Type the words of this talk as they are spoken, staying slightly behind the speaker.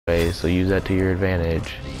way, so use that to your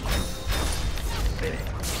advantage.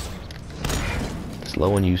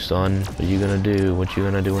 Slowing you, son. What are you gonna do? What you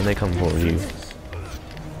gonna do when they come for you?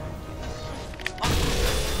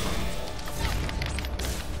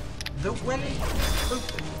 The way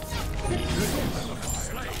open.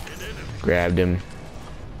 Grabbed him.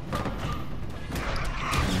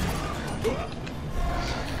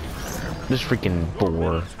 This freaking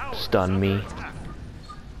boar stunned me.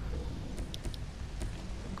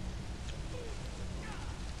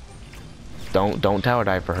 Don't tower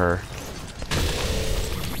dive for her.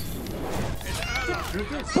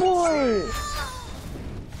 Boy!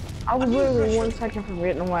 I was literally 1 second from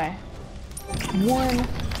getting away. 1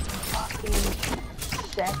 fucking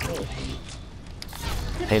second.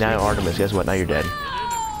 Hey, now Artemis, guess what? Now you're dead.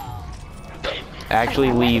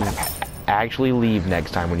 Actually leave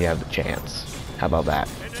next time when you have the chance. How about that?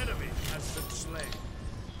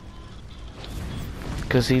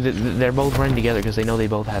 Cause see, they're both running together because they know they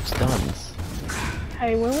both have stuns.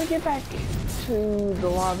 Hey, when we get back to the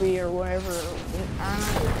lobby or whatever,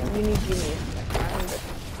 you need to give me a second. I need to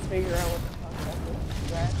figure out what the fuck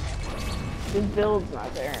that is. This build's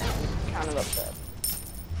not there, and I'm kind of upset.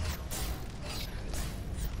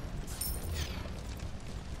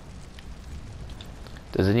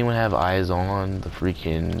 Does anyone have eyes on the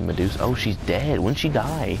freaking Medusa? Oh, she's dead. When'd she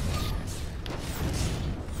die?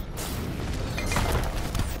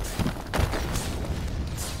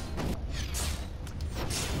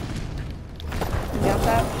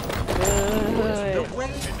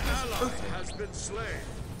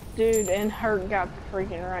 Dude, and Hurt got the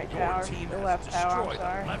freaking right tower, the left tower, I'm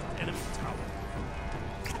sorry.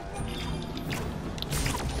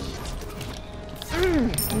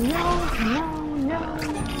 No.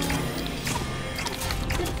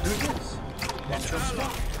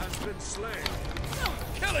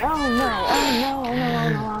 Oh no.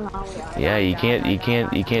 Yeah, you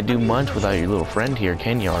can't do much without your little friend here,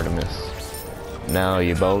 can you, Artemis? No,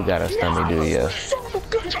 you both got a stun me, do ya?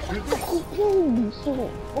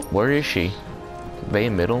 Where is she? They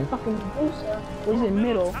in middle? Fucking Medusa was in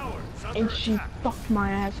middle, and she fucked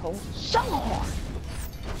my asshole so hard.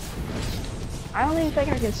 I don't even think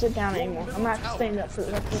I can sit down anymore. I'm not staying up for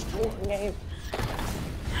the rest of the game.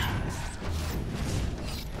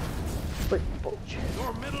 Freak bullshit.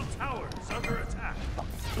 Your middle tower is under attack.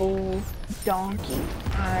 Bull donkey.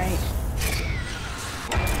 Alright.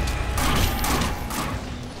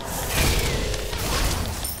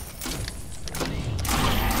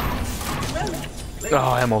 Oh,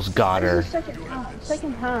 I almost got her.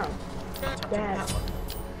 Second time that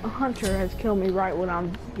a hunter has killed me right when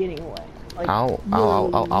I'm getting away. Like, I'll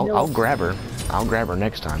grab her. I'll grab her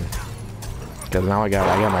next time. Cause now I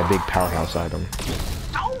got my big powerhouse item.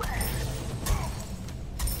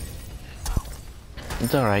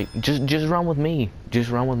 It's alright. Just run with me. Just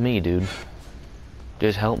run with me, dude.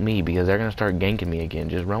 Just help me because they're gonna start ganking me again.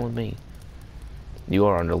 Just run with me. You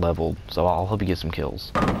are under leveled, so I'll help you get some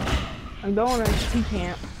kills. I'm going to XP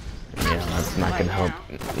camp. Yeah, that's not gonna help.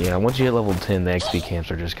 Yeah, once you hit level 10, the XP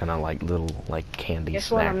camps are just kind of like little, like candy Guess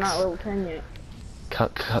snacks. what? I'm not level 10 yet.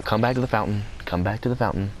 Come back to the fountain. Come back to the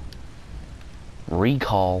fountain.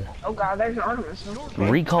 Recall. Oh god, there's Artemis. Okay.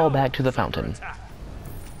 Recall back to the fountain.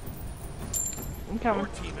 I'm coming.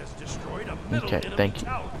 Okay, thank you.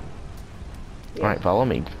 Alright, follow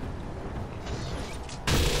me.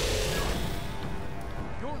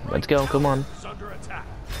 Let's go, come on.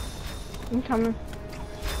 I'm coming.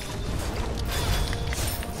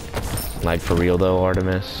 Like, for real though,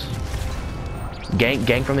 Artemis.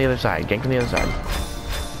 Gang from the other side. Gang from the other side.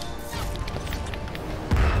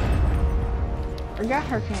 I got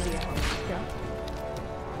her candy out.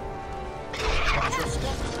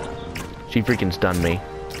 She freaking stunned me.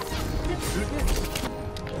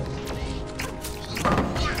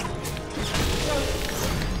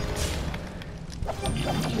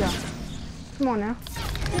 Yeah. Come on now.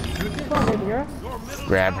 Come on, baby girl.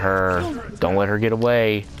 Grab her. Don't let her get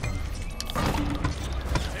away.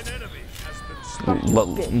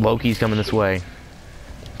 Loki's coming this way.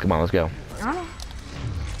 Come on, let's go.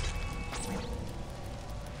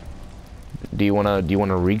 Do you wanna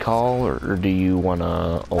recall or do you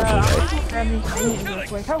wanna ult away?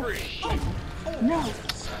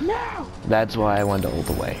 No! That's why I wanted to ult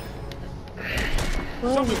away.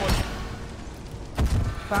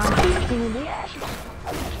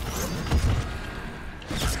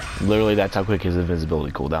 Literally, that's how quick his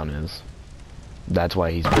invisibility cooldown is. That's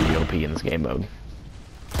why he's pretty OP in this game mode.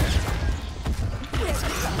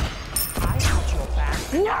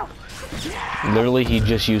 No! Literally, he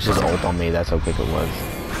just used his ult on me. That's how quick it was.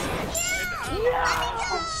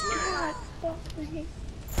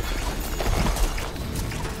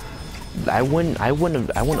 I wouldn't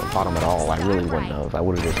have fought him at all. I really wouldn't have. I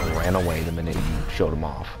would have just ran away the minute you showed him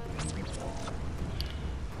off.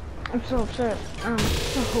 I'm so upset. I'm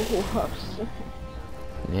so upset.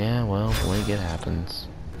 Yeah, well, like it happens.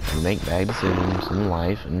 We make bad decisions in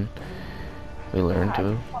life, and we learn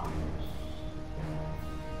to.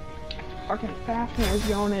 Fucking Fafnir is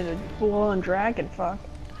going into full-on dragon fuck.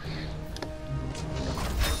 An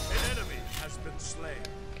enemy has been slain.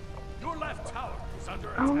 Your left tower is under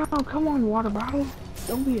attack. Oh no, come on, water bottle.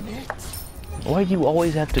 Don't be a dick. Why do you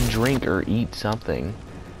always have to drink or eat something?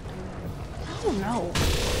 I don't know.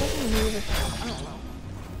 I don't know.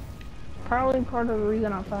 Probably part of the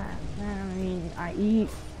reason I'm fat. I mean, I eat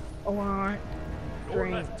a lot, Your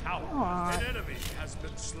drink left tower. a lot. An enemy has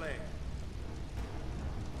been slain.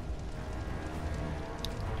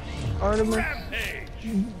 Artemis, Rampage.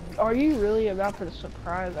 are you really about to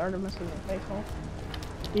surprise Artemis in the face hole?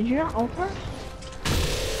 Did you not ult her?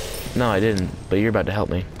 No, I didn't. But you're about to help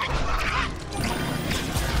me.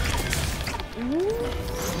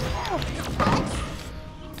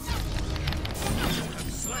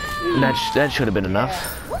 That should have been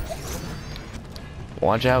enough.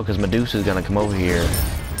 Watch out, because Medusa's gonna come over here.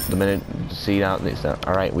 The minute, see out.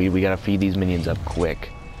 All right, we gotta feed these minions up quick.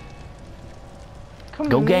 Come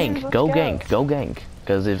Go on, man, gank, let's go gank, go gank.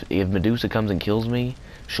 Because if Medusa comes and kills me,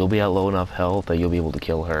 she'll be at low enough health that you'll be able to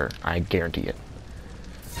kill her. I guarantee it.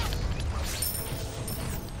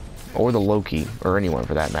 Or the Loki, or anyone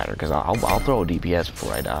for that matter. Because I'll throw a DPS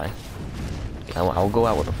before I die. I'll go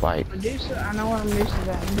out with a fight. Medusa, I know where Medusa's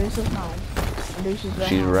at. Medusa's home. Medusa's at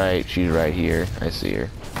She's home. right. She's right here. I see her.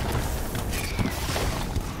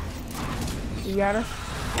 You got her?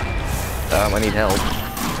 I need help.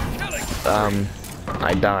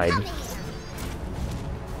 I died.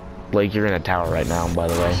 Blake, you're in a tower right now, by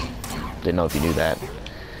the way. Didn't know if you knew that.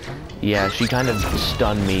 Yeah, she kind of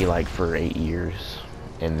stunned me like for 8 years,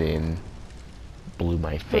 and then blew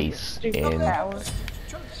my face. Stupid tower.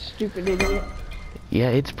 Stupid idiot. Yeah,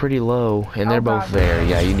 it's pretty low, and they're both there.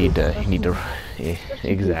 Yeah, you need to, yeah,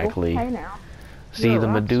 exactly. Hey now. See, the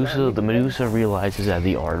Medusa realizes that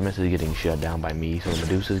the Artemis is getting shut down by me, so the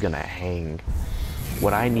Medusa's gonna hang.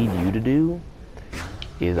 What I need you to do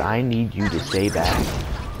is I need you to stay back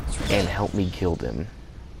and help me kill them.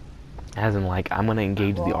 As in, like, I'm gonna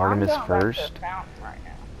engage the Artemis first. Right now.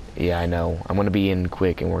 Yeah, I know. I'm gonna be in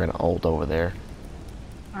quick, and we're gonna ult over there.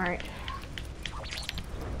 Alright.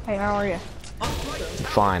 Hey, how are you?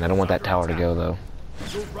 Fine, I don't want that tower to go, though.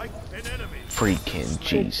 Your right, an enemy. Freaking It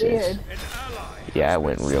Jesus. did. An ally. Yeah, it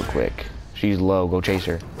went real quick. She's low. Go chase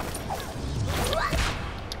her.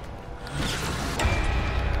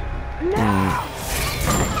 No!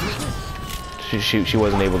 She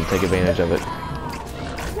wasn't able to take advantage of it.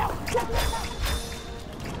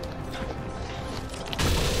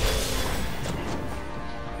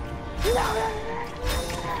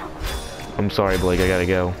 I'm sorry, Blake. I gotta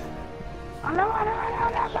go.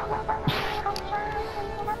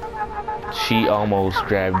 She almost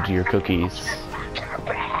grabbed your cookies.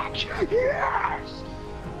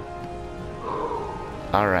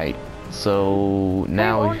 Alright, so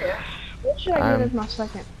now What should I get as my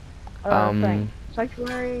second thing?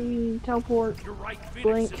 Sanctuary, teleport, Your right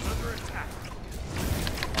blink. Phoenix is under attack.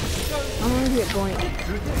 I'm gonna get blink.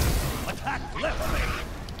 Attack left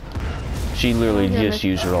lane. she literally Oh, just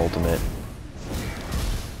used her ultimate.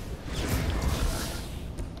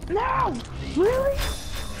 No! Really?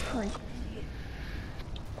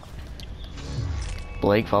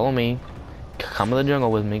 Blake, follow me. Come to the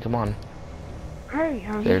jungle with me, come on. Hey,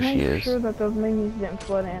 I was There just she making is. sure that those minions didn't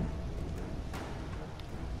flood in.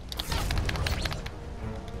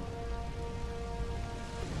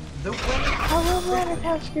 The winning I love that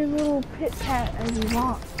attach your little pit pat as you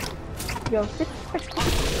want. Go,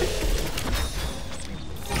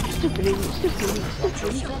 stupid idiot, stupid idiot,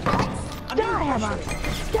 stupid idiot. Die, how about it?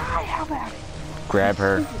 Die, how about it? Grab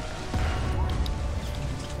her. An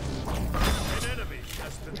enemy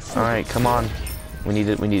has been slain. Alright, come on. We need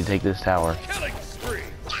to take this tower. Killing spree.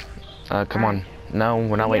 Come on. No,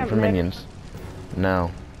 we're not waiting for minions.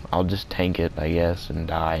 No. I'll just tank it, I guess, and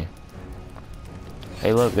die.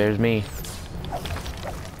 Hey, look, there's me.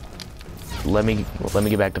 Let me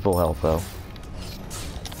get back to full health, though.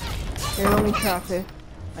 Here, let me try to.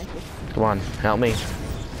 Thank you. Come on, help me.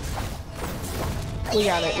 We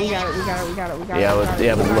got it, we got it, we got it, we got it, we got Yeah, it. but,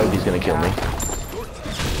 yeah, but Loki's gonna kill me.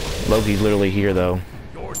 Loki's literally here, though.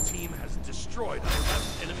 Your team has destroyed our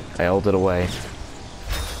left enemy. I ulted away.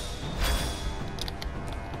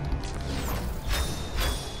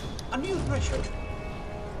 unused pressure.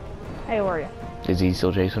 Hey, where are you? Is he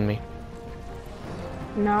still chasing me?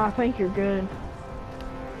 No, I think you're good.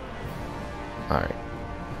 Alright.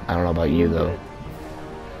 I don't know about you You're though. good.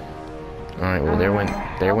 Alright, well there went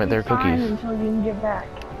their I'll be fine cookies. until you can get back.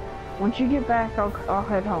 Once you get back, I'll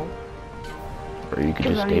head home. Or you could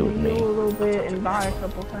just I stay need with to me. heal a little bit and buy a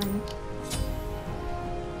couple things.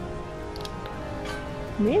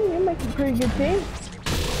 Me and you make a pretty good team.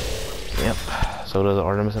 Yep. So does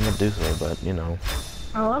Artemis and Medusa, but you know.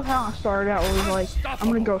 I love how I started out was like, I'm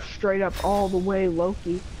gonna go straight up all the way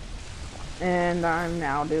Loki. And I'm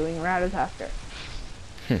now doing Ratatasker.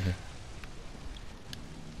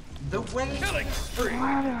 The way Killing spree.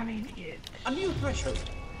 Why do I need to get? a new threshold.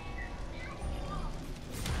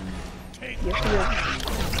 Take Yes,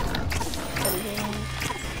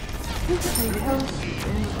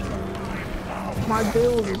 my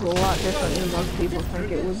build is a lot different than most people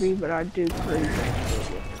think it would be, but I do pretty good.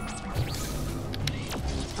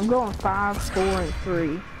 I'm going 5, 4, and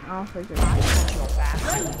 3. I don't think there's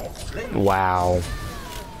Wow.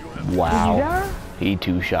 Did you Wow. die? He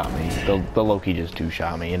two-shot me. The Loki just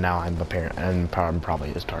two-shot me, and now I'm probably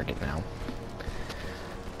his target now.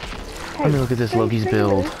 Hey, Let me look at this Loki's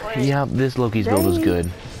build. Yeah, this Loki's build is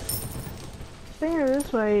good. Think of it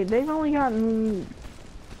this way, they've only gotten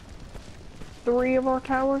 3 of our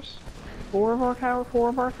towers, 4 of our towers, 4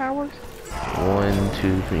 of our towers. 1,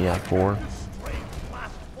 2, 3, yeah, 4.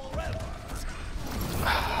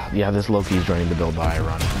 Yeah, this Loki's running the build that I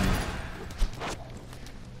run.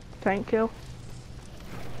 Tank kill.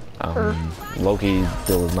 Loki's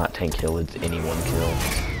build is not tank kill, it's anyone kill.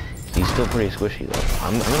 He's still pretty squishy though.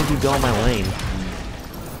 I'm gonna keep going my lane.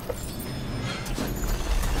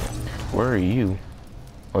 Where are you?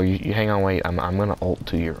 Oh, you hang on, wait. I'm gonna ult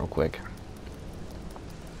to you real quick.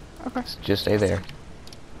 Okay. Just stay there.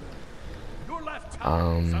 your left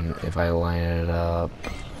tower. If I line it up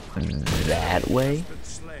that way, has been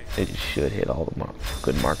slain. it should hit all the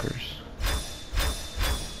good markers.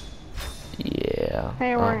 Yeah.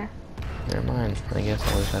 Hey, where are you? Never mind. I guess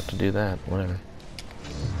I'll just have to do that. Whatever.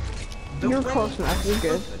 You're close enough, you're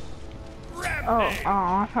good. Oh,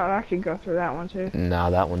 I thought I could go through that one too. Nah,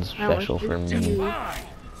 that one's That was special for just me. you.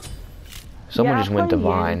 Someone Yeah, I just went played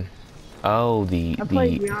divine. Oh, I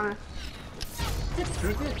played Janus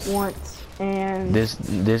once, and this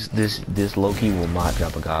Loki will not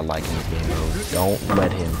drop a godlike in this game mode. Don't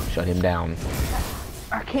let him. Shut him down.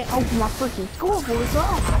 I can't open my freaking scoreboard.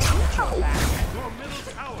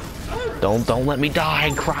 Don't let me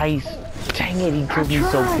die, Christ! Dang it, he killed me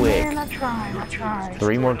so quick. Man, I tried.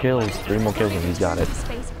 3 more kills and he's got it.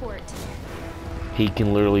 He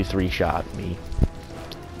can literally 3-shot me.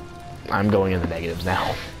 I'm going in the negatives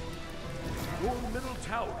now. Your middle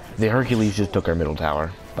tower. The Hercules just took our middle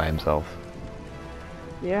tower by himself.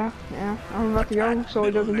 Yeah. I'm about to go so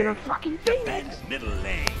he doesn't get a fucking phoenix. Middle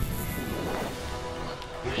lane.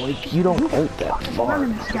 Like, you don't ult that far.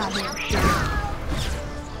 Running this goddamn shit.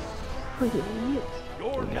 Freaking idiots.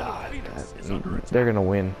 Your middle God, phoenix is under attack. they're gonna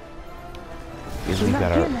win. Because We're we not got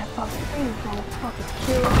getting our... that fucking phoenix. I'll fucking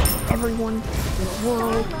kill everyone in the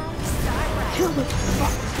world. Kill this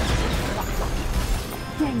fuck.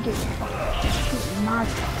 Can't get fucking shit in my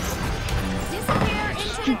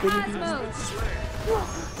stupid idiot.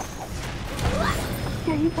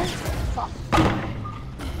 Yeah, you better fuck.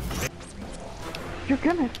 You're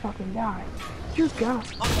gonna fucking die. You're gonna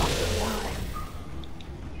fucking die.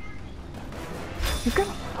 You're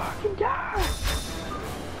gonna fucking die.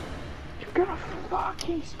 You're gonna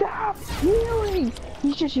fucking stop healing.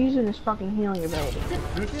 He's just using his fucking healing ability.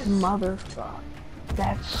 Motherfucker.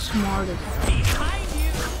 That's smart as hell.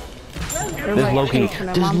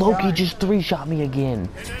 This Loki just 3-shot me again.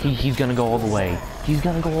 He's gonna go all the way. He's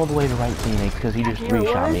gonna go all the way to right Phoenix because he just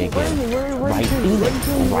 3-shot me again.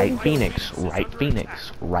 Right Phoenix.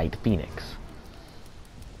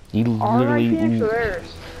 He literally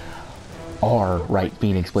are right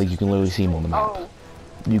Phoenix, Blake. You can literally see him on the map.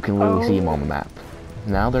 You can literally see him on the map.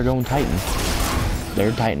 Now they're going Titan.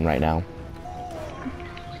 They're Titan right now.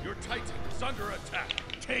 Your Titan is under attack.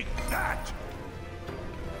 Take that.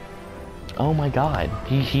 Oh my god.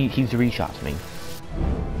 He 3-shots me.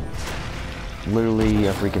 Literally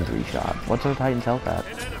a freaking 3-shot. What's our Titan's health at?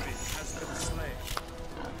 An enemy has been slain.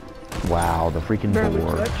 Wow, the freaking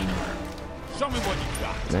boar. Show me what you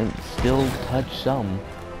got. And still touch some.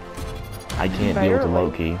 I can't deal with the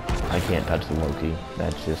Loki. I can't touch the Loki.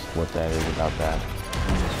 That's just what that is about that.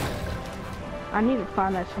 I need to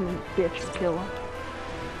find that some bitch to kill him.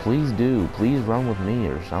 Please do. Please run with me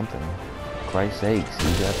or something. Christ's sakes, you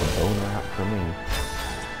got the boner out for me.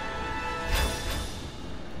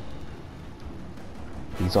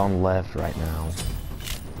 He's on left right now.